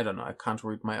PJ? I don't know. I can't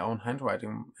read my own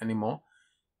handwriting anymore.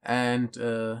 And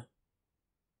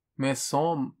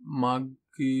Maison Margira,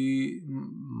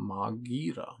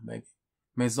 maybe.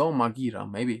 Maison Margira,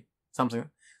 maybe.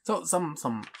 Something. So some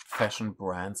fashion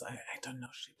brands. I don't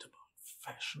know shit about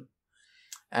fashion.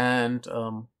 And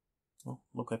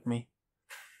look at me.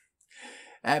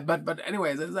 But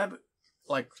anyway, that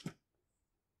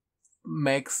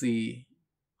makes the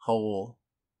whole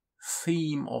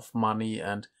theme of money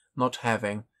and not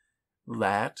having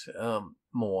that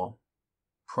more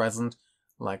present,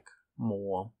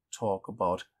 more talk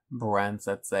about brands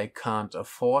that they can't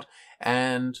afford.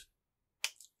 And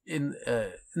in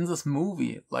this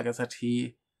movie, like I said,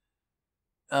 he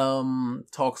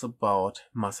talks about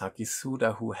Masaki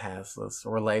Suda, who has this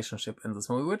relationship in this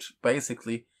movie, which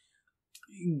basically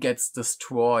gets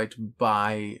destroyed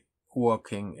by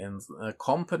working in a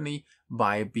company,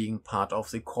 by being part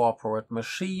of the corporate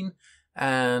machine,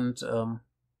 and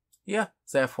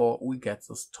therefore we get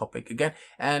this topic again.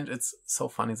 And it's so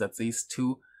funny that these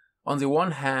two, on the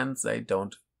one hand, they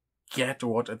don't get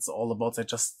what it's all about. They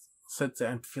just sit there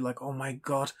and feel like, oh my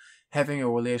god, having a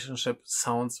relationship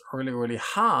sounds really, really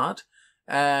hard.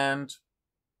 And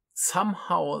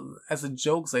somehow, as a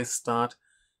joke, they start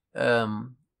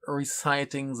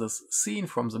reciting this scene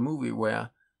from the movie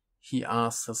where he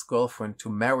asks his girlfriend to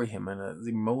marry him in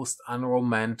the most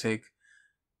unromantic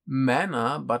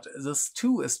manner. But this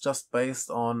too is just based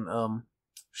on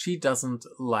she doesn't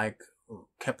like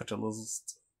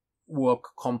capitalist work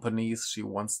companies. She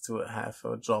wants to have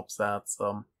a job that's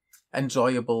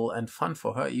enjoyable and fun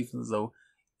for her, even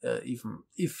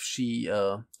if she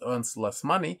earns less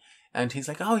money. And he's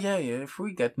like, oh yeah, if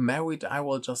we get married, I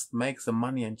will just make the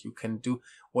money and you can do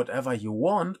whatever you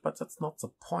want. But that's not the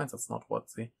point. That's not what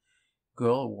the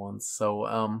girl wants. So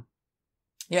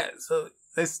so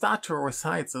they start to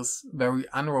recite this very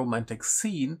unromantic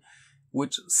scene,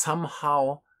 which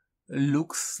somehow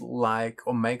looks like,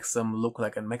 or makes them look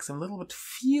like, and makes them a little bit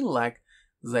feel like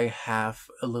they have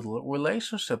a little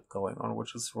relationship going on,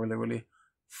 which is really, really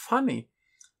funny.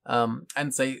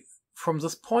 And they, from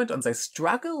this point on, they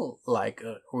struggle like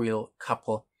a real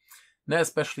couple. Now,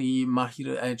 especially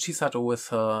Mahiro and Chisato with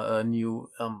her new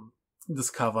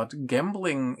discovered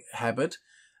gambling habit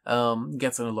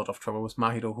gets in a lot of trouble with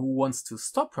Mahiro, who wants to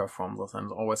stop her from this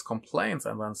and always complains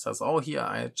and then says, oh, here,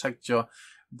 I checked your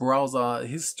browser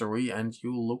history and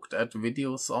you looked at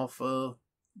videos of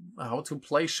how to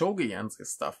play shogi and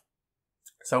this stuff.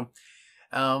 So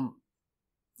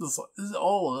this is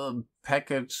all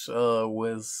packaged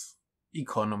with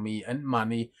economy and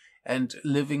money and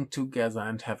living together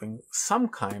and having some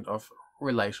kind of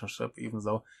relationship, even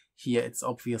though here it's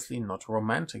obviously not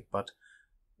romantic. But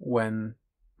when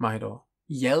Mahiro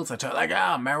yells at her like,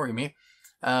 marry me,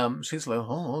 she's like,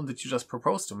 oh, did you just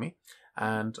propose to me?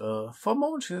 And for a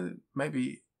moment she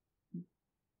maybe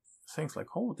thinks like,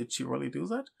 oh, did she really do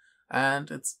that? And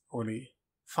it's really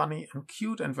funny and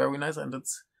cute and very nice, and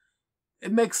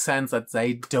it makes sense that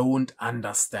they don't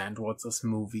understand what this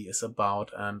movie is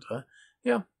about. And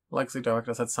like the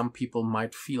director said, some people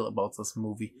might feel about this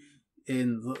movie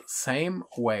in the same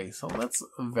way. So that's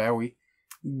very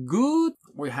good.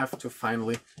 We have to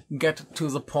finally get to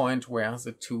the point where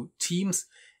the two teams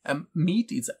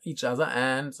meet each other,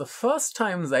 and the first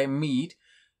time they meet,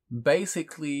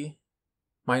 basically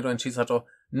Mahiro and Chisato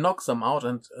knocks them out,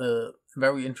 and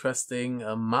very interesting,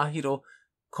 Mahiro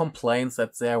complains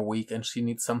that they're weak and she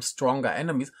needs some stronger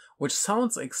enemies, which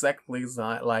sounds exactly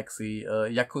like the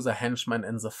Yakuza henchman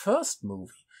in the first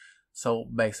movie. So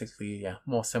basically,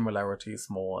 more similarities,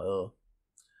 more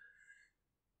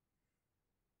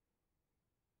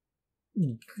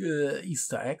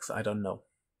Easter eggs, I don't know.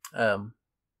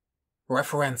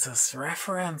 References,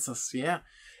 yeah.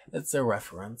 It's a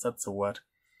reference, that's the word.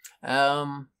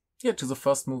 To the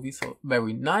first movie, so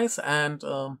very nice. And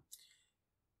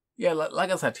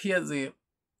like I said, here the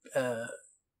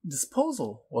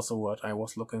disposal was the word I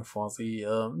was looking for.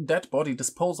 The dead body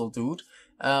disposal dude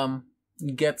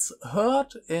gets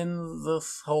hurt in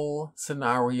this whole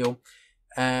scenario,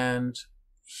 and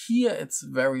here it's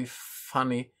very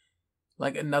funny.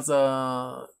 Like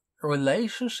another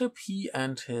relationship, he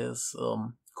and his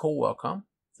co-worker,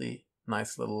 the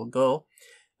nice little girl,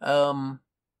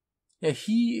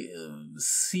 he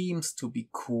seems to be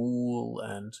cool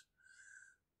and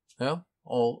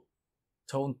all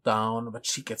toned down, but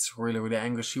she gets really, really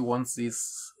angry. She wants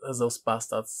those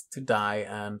bastards to die,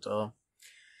 and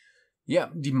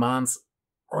demands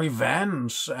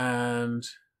revenge. And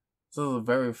this is a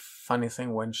very funny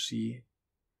thing when she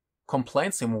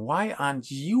complains to him, why aren't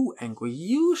you angry?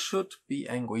 You should be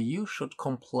angry. You should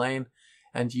complain,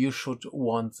 and you should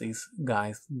want these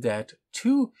guys dead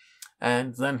too.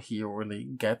 And then he really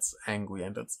gets angry,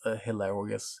 and it's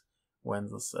hilarious when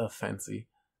this fancy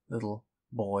little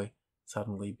boy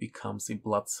suddenly becomes the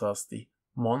bloodthirsty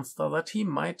monster that he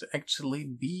might actually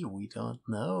be. We don't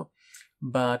know.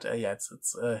 But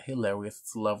it's hilarious.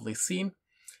 It's a lovely scene.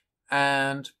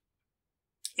 And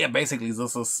basically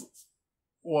this is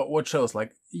what shows,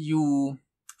 like, you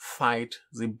fight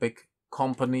the big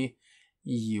company,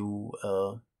 you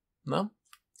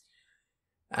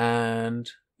and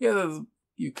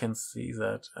you can see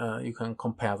that you can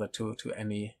compare that to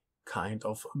any kind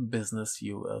of business.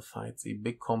 You fight the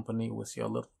big company with your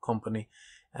little company,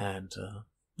 and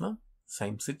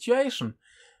same situation.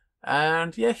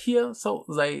 And yeah, here, so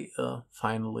they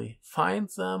finally find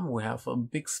them. We have a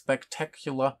big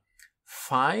spectacular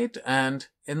fight, and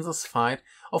in this fight,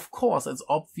 of course, it's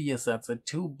obvious that the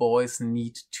two boys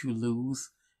need to lose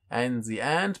in the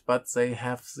end, but they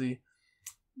have the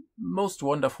most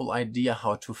wonderful idea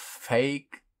how to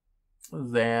fake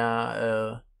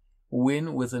their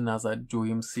win with another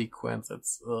dream sequence.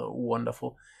 It's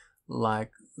wonderful.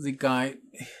 Like, the guy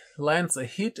lands a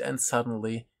hit and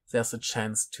suddenly there's a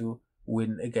chance to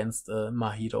win against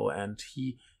Mahito, and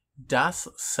he does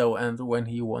so, and when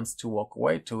he wants to walk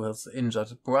away to his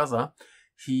injured brother,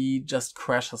 he just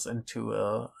crashes into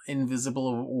an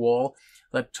invisible wall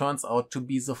that turns out to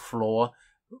be the floor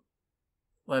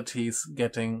that he's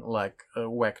getting like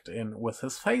whacked in with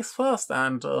his face first,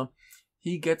 and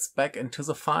he gets back into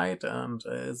the fight, and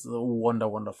it's a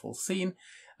wonderful scene.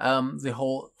 The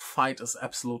whole fight is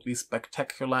absolutely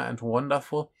spectacular and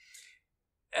wonderful.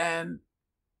 And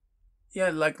yeah,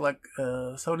 like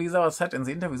so Lisa said in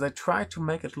the interview, they tried to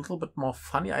make it a little bit more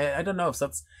funny. I don't know if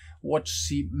that's what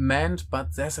she meant,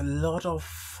 but there's a lot of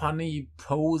funny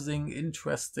posing,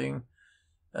 interesting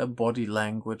body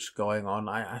language going on.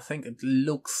 I think it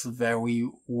looks very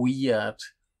weird.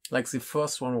 Like, the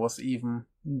first one was even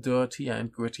dirtier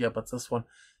and grittier, but this one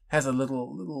has a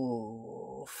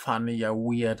little funnier,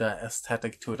 weirder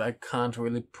aesthetic to it. I can't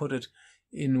really put it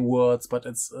in words, but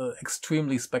it's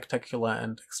extremely spectacular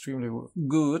and extremely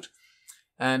good.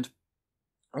 And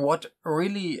what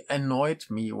really annoyed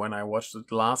me when I watched it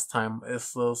last time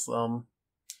is this,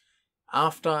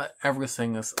 after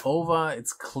everything is over,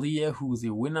 it's clear who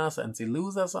the winners and the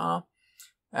losers are,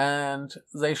 and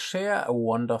they share a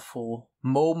wonderful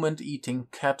moment eating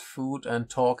cat food and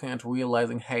talking and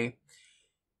realizing, hey,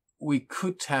 we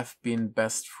could have been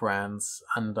best friends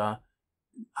under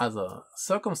other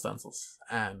circumstances.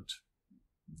 And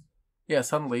yeah,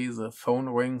 suddenly the phone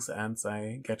rings and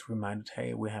they get reminded,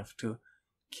 hey, we have to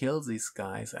kill these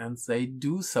guys, and they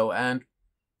do so. And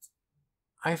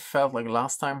I felt like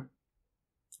last time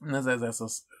there's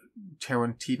this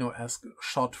Tarantino-esque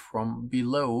shot from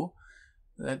below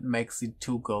that makes the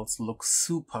two girls look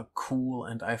super cool,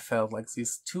 and I felt like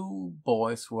these two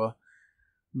boys were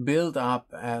built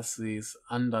up as these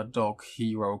underdog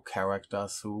hero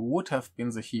characters who would have been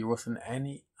the heroes in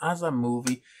any other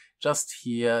movie. Just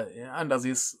here, under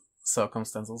these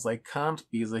circumstances, they can't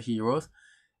be the heroes,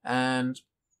 and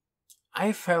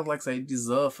I felt like they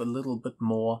deserve a little bit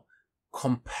more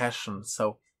compassion.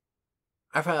 So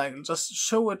I felt like just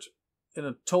show it in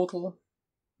a total.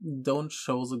 Don't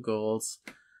show the girls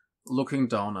looking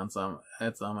down at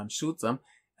them and shoot them.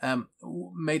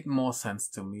 Made more sense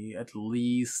to me, at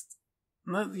least.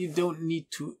 You don't need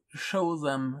to show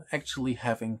them actually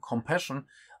having compassion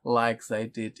like they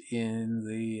did in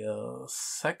the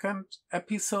second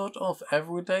episode of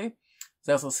Everyday.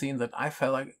 There's a scene that I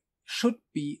felt like should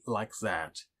be like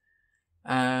that.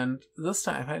 And this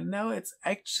time I know it's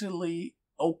actually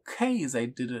okay they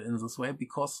did it in this way,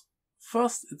 because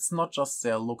first, it's not just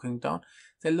they're looking down,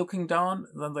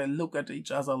 then they look at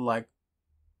each other like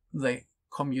they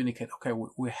communicate, okay,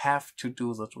 we have to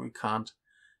do that, we can't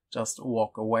just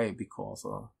walk away, because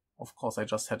of course I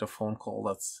just had a phone call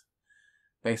that's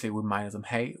basically reminded them,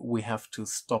 hey, we have to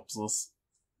stop this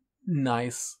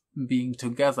nice being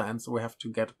together, and so we have to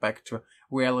get back to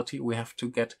reality, we have to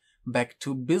get back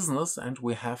to business, and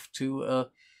we have to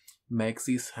make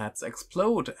these heads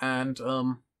explode. And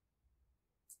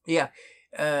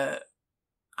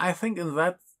I think in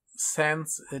that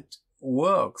sense it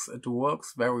works. It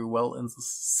works very well in this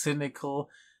cynical,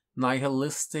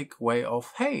 nihilistic way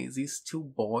of, hey, these two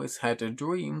boys had a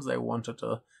dream. They wanted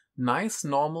a nice,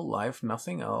 normal life,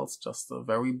 nothing else, just a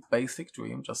very basic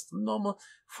dream, just a normal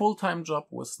full-time job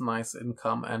with nice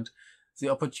income and the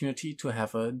opportunity to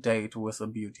have a date with a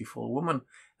beautiful woman.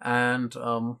 And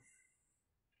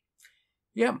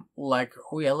yeah, like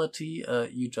reality,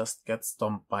 you just get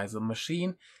stomped by the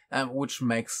machine, which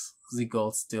makes the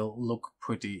girls still look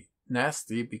pretty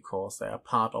nasty because they are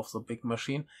part of the big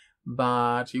machine.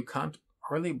 But you can't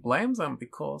really blame them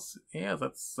because, yeah,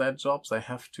 that's their job. They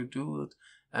have to do it,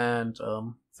 and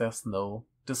there's no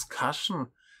discussion.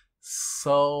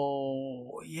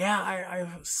 So yeah, I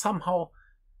somehow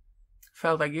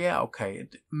felt like, yeah, okay,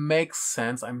 it makes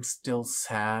sense. I'm still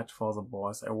sad for the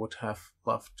boys. I would have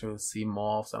loved to see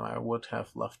more of them. I would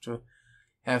have loved to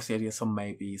have the idea, so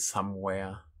maybe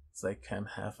somewhere they can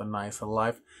have a nicer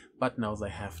life. But no, they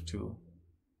have to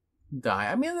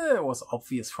die. I mean, it was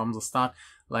obvious from the start,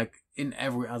 like in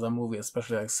every other movie,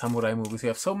 especially like samurai movies. You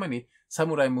have so many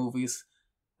samurai movies,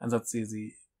 and that's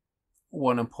the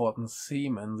one important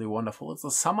theme in the wonderful. It's a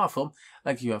summer film.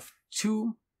 Like, you have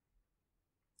two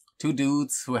two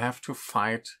dudes who have to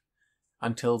fight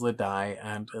until they die,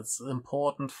 and it's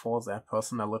important for their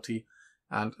personality,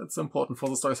 and it's important for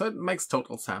the story, so it makes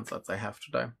total sense that they have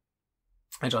to die.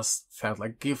 I just felt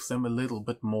like give them a little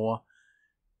bit more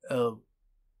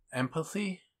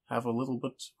empathy, have a little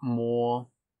bit more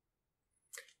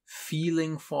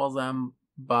feeling for them,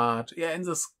 but yeah, in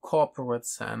this corporate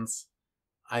sense,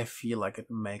 I feel like it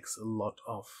makes a lot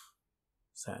of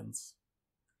sense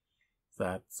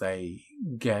that they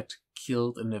get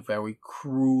killed in a very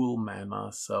cruel manner.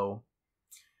 So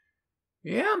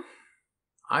yeah,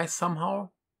 I somehow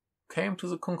came to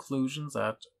the conclusion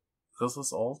that this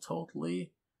is all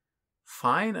totally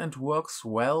fine and works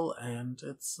well, and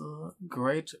it's a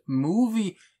great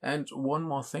movie. And one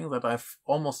more thing that I've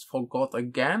almost forgot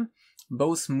again,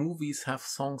 both movies have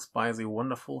songs by the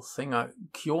wonderful singer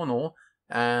Kyono,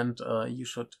 and you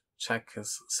should check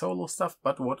his solo stuff,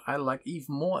 but what I like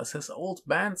even more is his old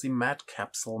band, the Mad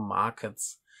Capsule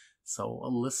Markets. So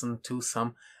listen to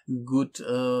some good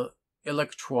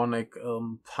electronic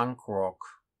punk rock.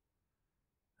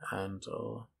 And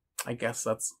I guess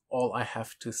that's all I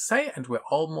have to say, and we're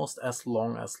almost as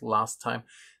long as last time.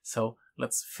 So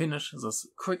let's finish this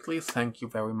quickly. Thank you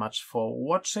very much for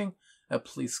watching.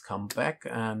 Please come back,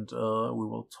 and we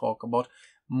will talk about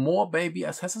more Baby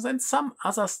Assassins and some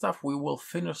other stuff. We will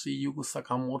finish the Yugo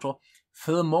Sakamoto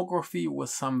filmography with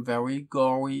some very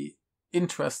gory,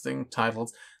 interesting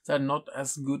titles. They're not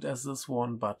as good as this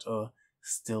one, but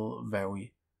still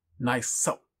very nice.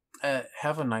 So,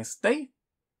 have a nice day.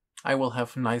 I will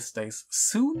have nice days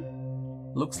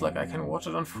soon. Looks like I can watch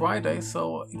it on Friday,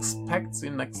 so expect the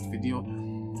next video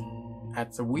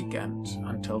at the weekend.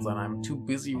 Until then, I'm too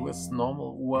busy with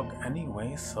normal work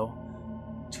anyway, so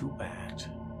too bad.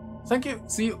 Thank you.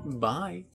 See you. Bye.